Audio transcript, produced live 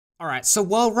Alright, so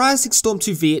while Rising Storm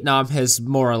 2 Vietnam has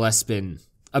more or less been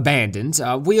abandoned,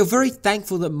 we are very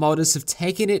thankful that modders have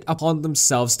taken it upon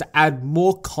themselves to add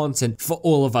more content for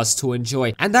all of us to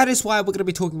enjoy. And that is why we're going to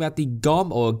be talking about the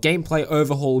GOM or Gameplay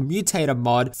Overhaul Mutator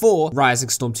mod for Rising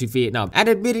Storm 2 Vietnam. And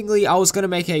admittingly, I was going to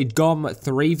make a GOM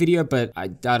 3 video, but I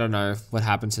don't know what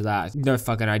happened to that. No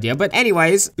fucking idea. But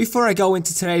anyways, before I go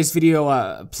into today's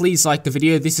video, please like the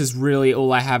video. This is really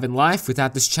all I have in life.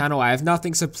 Without this channel, I have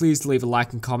nothing, so please leave a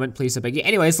like and comment, please, I beg you.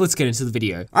 Anyways, let's get into the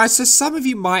video. Alright, so some of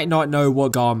you might not know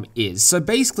what GOM is. So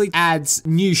basically adds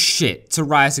new shit to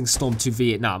Rising Storm 2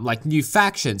 Vietnam, like new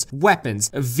factions,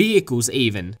 weapons, vehicles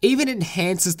even. Even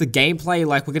enhances the gameplay,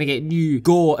 like we're gonna get new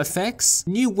gore effects,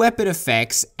 new weapon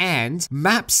effects, and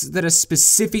maps that are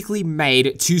specifically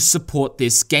made to support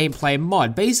this gameplay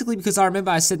mod. Basically because I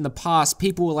remember I said in the past,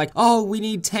 people were like, oh, we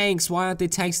need tanks, why aren't there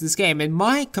tanks in this game? And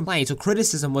my complaint or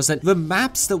criticism was that the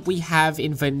maps that we have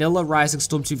in vanilla Rising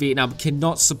Storm 2 Vietnam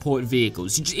cannot support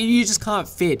vehicles. You just can't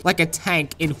fit like a tank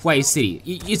in Hue City.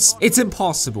 It's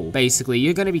impossible, basically.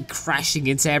 You're going to be crashing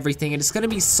into everything and it's going to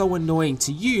be so annoying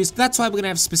to use. That's why we're going to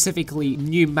have specifically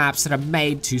new maps that are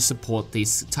made to support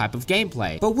this type of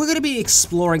gameplay. But we're going to be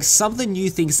exploring some of the new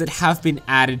things that have been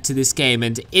added to this game,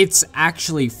 and it's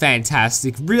actually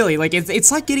fantastic. Really, like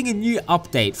it's like getting a new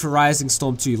update for Rising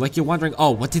Storm 2. Like you're wondering,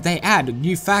 oh, what did they add?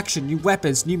 New faction, new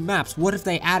weapons, new maps. What have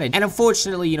they added? And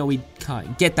unfortunately, you know, we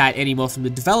can't get that anymore from the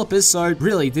developers. So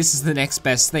really, this is the next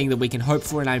best thing that we can hope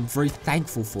for, and I'm very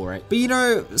thankful for it. But you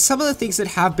know, some of the things that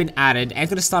have been added, and I'm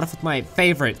gonna start off with my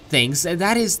favorite things, and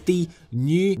that is the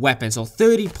new weapons, or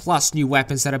 30 plus new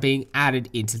weapons that are being added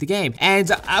into the game.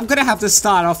 And I'm gonna have to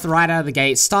start off right out of the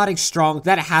gate, starting strong.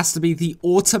 That has to be the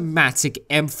automatic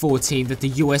M14 that the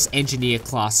US Engineer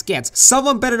class gets.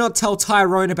 Someone better not tell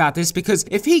Tyrone about this, because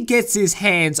if he gets his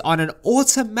hands on an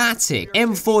automatic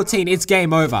M14, it's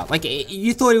game over. Like,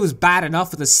 you thought it was bad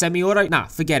enough with a semi-auto? Nah,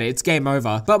 forget it, it's game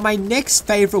over. But my next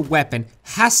favorite weapon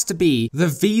has to be the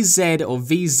VZ or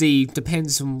VZ,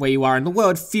 depends on where you are in the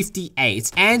world,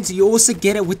 58. And you also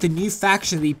get it with the new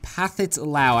faction, the Pathet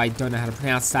Lao. I don't know how to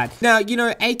pronounce that. Now, you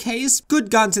know, AKs, good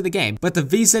guns in the game, but the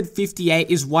VZ58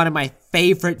 is one of my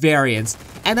favorite variants,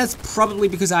 and that's probably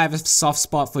because I have a soft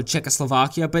spot for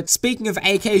Czechoslovakia. But speaking of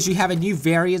AKs, you have a new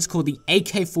variant called the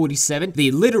AK-47,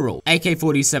 the literal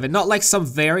AK-47, not like some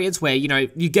variants where, you know,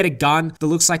 you get a gun that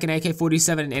looks like an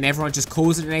AK-47 and everyone just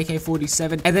calls it an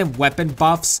AK-47, and then weapon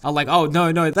buffs are like, oh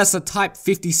no, that's a Type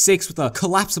 56 with a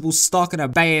collapsible stock and a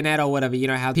bayonet or whatever. You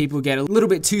know how people get a little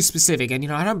bit too specific, and you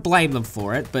know, I don't blame them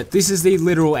for it, but this is the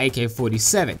literal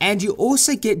AK-47. And you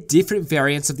also get different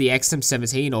variants of the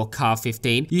XM17 or Car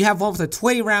 15. You have one with a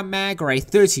 20 round mag or a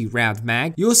 30 round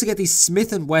mag. You also get the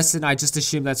Smith & Wesson, I just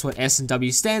assume that's what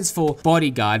S&W stands for,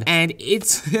 bodyguard, and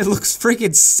it looks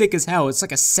freaking sick as hell. It's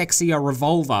like a sexier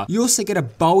revolver. You also get a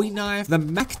Bowie knife, the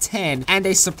Mac-10, and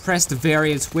a suppressed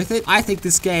variant with it. I think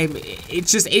this game,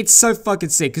 it's so fucking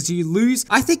sick, because you lose.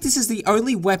 I think this is the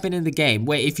only weapon in the game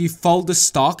where if you fold the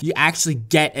stock, you actually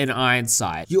get an iron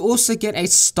sight. You also get a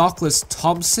stockless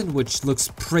Thompson, which looks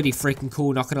pretty freaking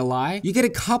cool, not gonna lie. You get a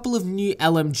couple of new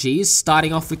LMGs,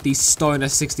 starting off with the Stoner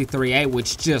 63A,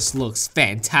 which just looks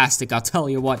fantastic, I'll tell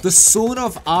you what. The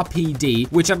Sornov RPD,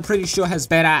 which I'm pretty sure has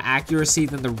better accuracy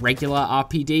than the regular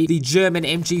RPD. The German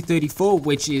MG34,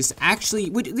 which is actually,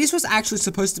 this was actually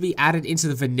supposed to be added into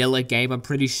the vanilla game, I'm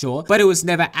pretty sure, but it was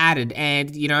never added,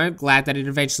 and you know, glad that it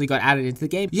eventually got added into the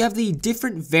game. You have the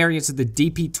different variants of the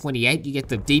DP28, you get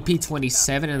the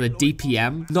DP27 and the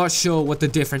DPM. Not sure what the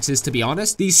difference is, to be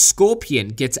honest. The Scorpion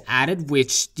gets added,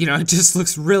 which, you know, just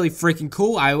looks really freaking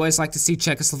cool. I always like to see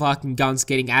Czechoslovakian guns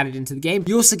getting added into the game.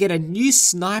 You also get a new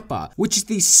sniper, which is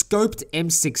the scoped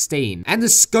M16. And the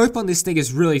scope on this thing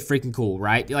is really freaking cool,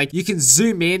 right? Like, you can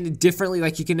zoom in differently,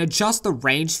 like you can adjust the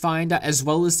rangefinder as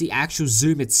well as the actual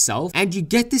zoom itself. And you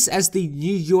get this as the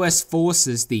new US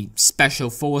forces, the special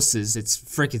forces. It's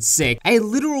freaking sick. A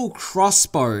literal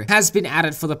crossbow has been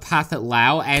added for the Pathet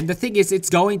Lao, and the thing is, it's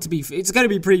going to be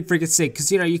pretty freaking sick,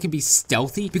 because, you know, you can be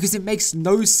stealthy because it makes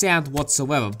no sound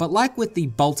whatsoever. But like with the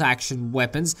bolt action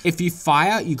weapons, if you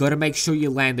fire, you gotta make sure you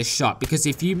land the shot, because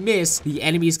if you miss, the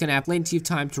enemy is gonna have plenty of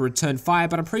time to return fire,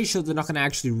 but I'm pretty sure they're not gonna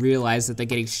actually realize that they're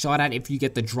getting shot at if you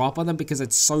get the drop on them, because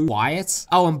it's so quiet.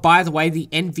 Oh, and by the way, the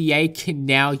NVA can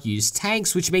now use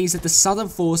tanks, which means that the Southern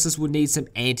Forces will need some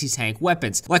anti-tank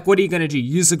weapons. Like, what are you gonna do?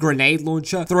 Use a grenade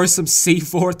launcher? Throw some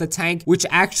C4 at the tank? Which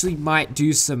actually might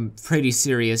do some pretty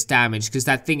serious damage, because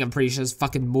that thing, I'm pretty sure, is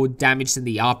fucking more damage than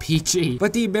the RPG.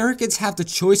 But the Americans have the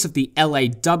choice of the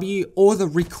LAW or the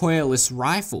recoilless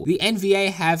rifle. The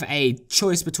NVA have a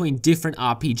choice between different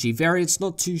RPG variants,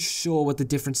 not too sure what the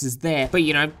difference is there, but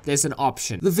you know, there's an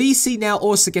option. The VC now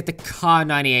also get the Kar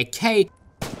 98K,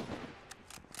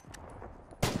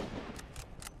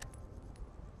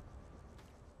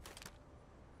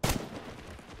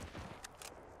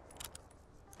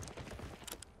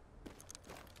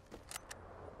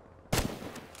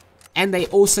 and they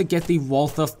also get the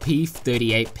Walther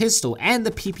P38 pistol and the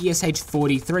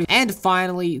PPSH-43, and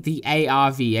finally the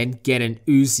ARV and get an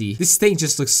Uzi. This thing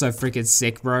just looks so freaking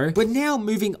sick, bro. We're now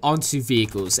moving on to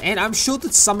vehicles, and I'm sure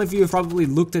that some of you have probably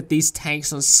looked at these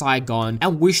tanks on Saigon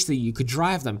and wished that you could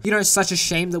drive them. You know, it's such a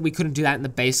shame that we couldn't do that in the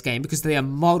base game because they are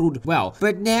modeled well,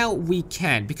 but now we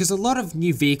can because a lot of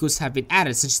new vehicles have been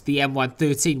added, such as the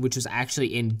M113, which was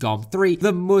actually in GOM 3,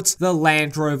 the Mutt, the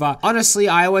Land Rover. Honestly,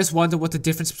 I always wonder what the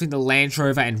difference between the Land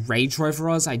Rover and Range Rover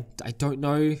was. I don't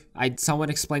know. Someone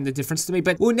explained the difference to me,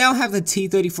 but we'll now have the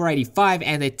T-3485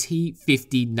 and the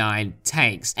T-59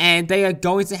 tanks, and they are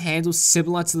going to handle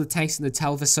similar to the tanks in the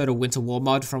Talvisota Winter War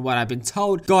mod from what I've been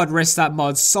told. God rest that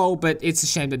mod's soul, but it's a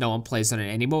shame that no one plays on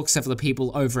it anymore except for the people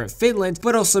over at Finland.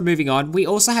 But also moving on, we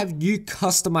also have new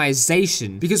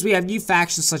customization because we have new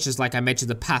factions such as, like I mentioned,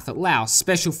 the Path at Laos,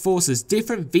 Special Forces,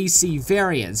 different VC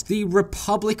variants, the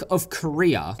Republic of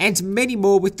Korea, and many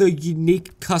more with the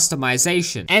unique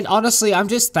customization. And honestly, I'm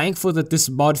just thankful that this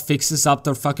mod fixes up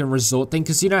the fucking resort thing,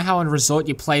 because you know how in resort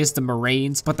you play as the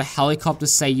Marines, but the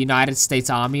helicopters say United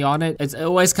States Army on it? It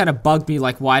always kind of bugged me,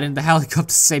 like, why didn't the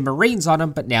helicopters say Marines on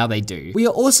them? But now they do. We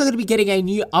are also going to be getting a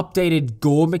new updated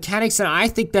gore mechanics, and I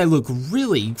think they look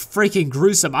really freaking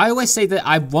gruesome. I always say that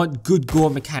I want good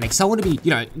gore mechanics. I want to be, you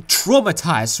know,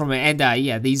 traumatized from it, and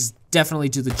yeah, these definitely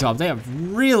do the job. They are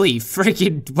really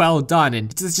freaking well done, and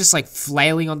it's just like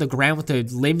flailing on the ground with their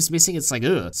limbs missing. It's like,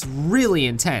 ugh, it's really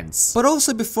intense. But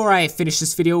also, before I finish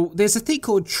this video, there's a thing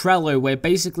called Trello where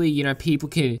basically, you know, people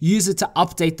can use it to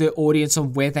update their audience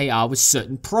on where they are with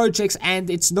certain projects, and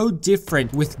it's no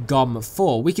different with GOM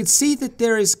 4. We can see that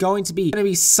there is going to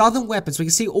be southern weapons. We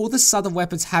can see all the southern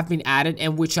weapons have been added,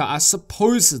 and which are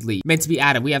supposedly meant to be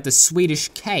added. We have the Swedish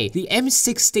K, the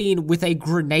M16 with a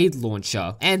grenade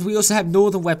launcher, and we also have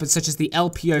northern weapons such as the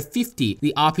LPO-50,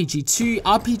 the RPG-2,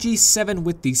 RPG-7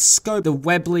 with the scope, the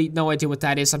Webley, no idea what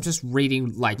that is, I'm just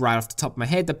reading like right off the top of my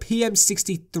head, the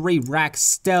PM-63 Rack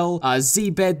Stel,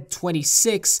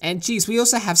 ZBed-26, and geez, we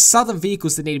also have southern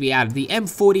vehicles that need to be added, the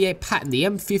M48 Patton, the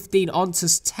M15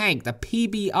 Ontus Tank, the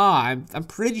PBR, I'm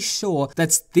pretty sure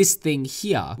that's this thing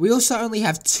here. We also only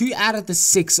have 2 out of the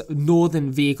 6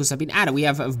 northern vehicles have been added. We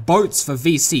have boats for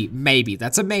VC, maybe,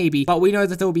 that's a maybe, but we know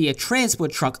that there will be a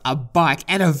transport truck, a bike,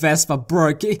 and a Vespa,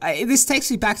 bro. This takes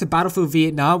me back to Battlefield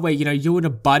Vietnam, where, you know, you and a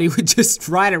buddy would just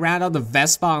ride around on the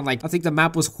Vespa, and like, I think the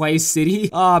map was Hue City.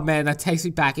 Oh man, that takes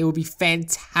me back. It would be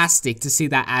fantastic to see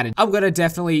that added. I'm gonna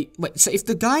definitely, wait, so if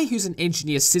the guy who's an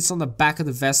engineer sits on the back of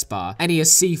the Vespa, and he has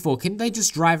C4, can they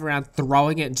just drive around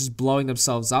throwing it and just blowing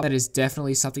themselves up? That is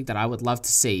definitely something that I would love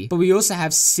to see. But we also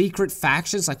have secret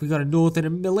factions, like we got a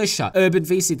Northern Militia, Urban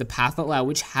VC, the Path at Lao,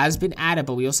 which has been added,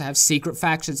 but we also have secret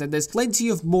factions, and there's plenty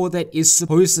of more that is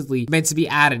supposedly meant to be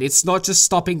added. It's not just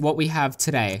stopping what we have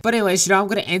today. But anyways, you know, I'm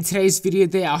going to end today's video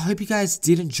there. I hope you guys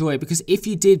did enjoy it, because if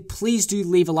you did, please do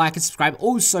leave a like and subscribe.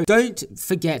 Also, don't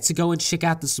forget to go and check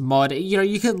out this mod. You know,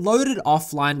 you can load it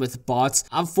offline with bots.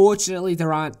 Unfortunately,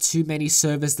 there aren't too many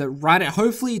servers that run it.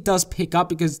 Hopefully it does pick up,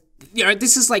 because you know,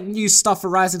 this is like new stuff for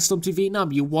RisingStorm 2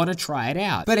 Vietnam. You want to try it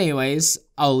out. But anyways,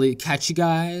 I'll catch you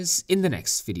guys in the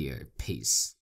next video. Peace.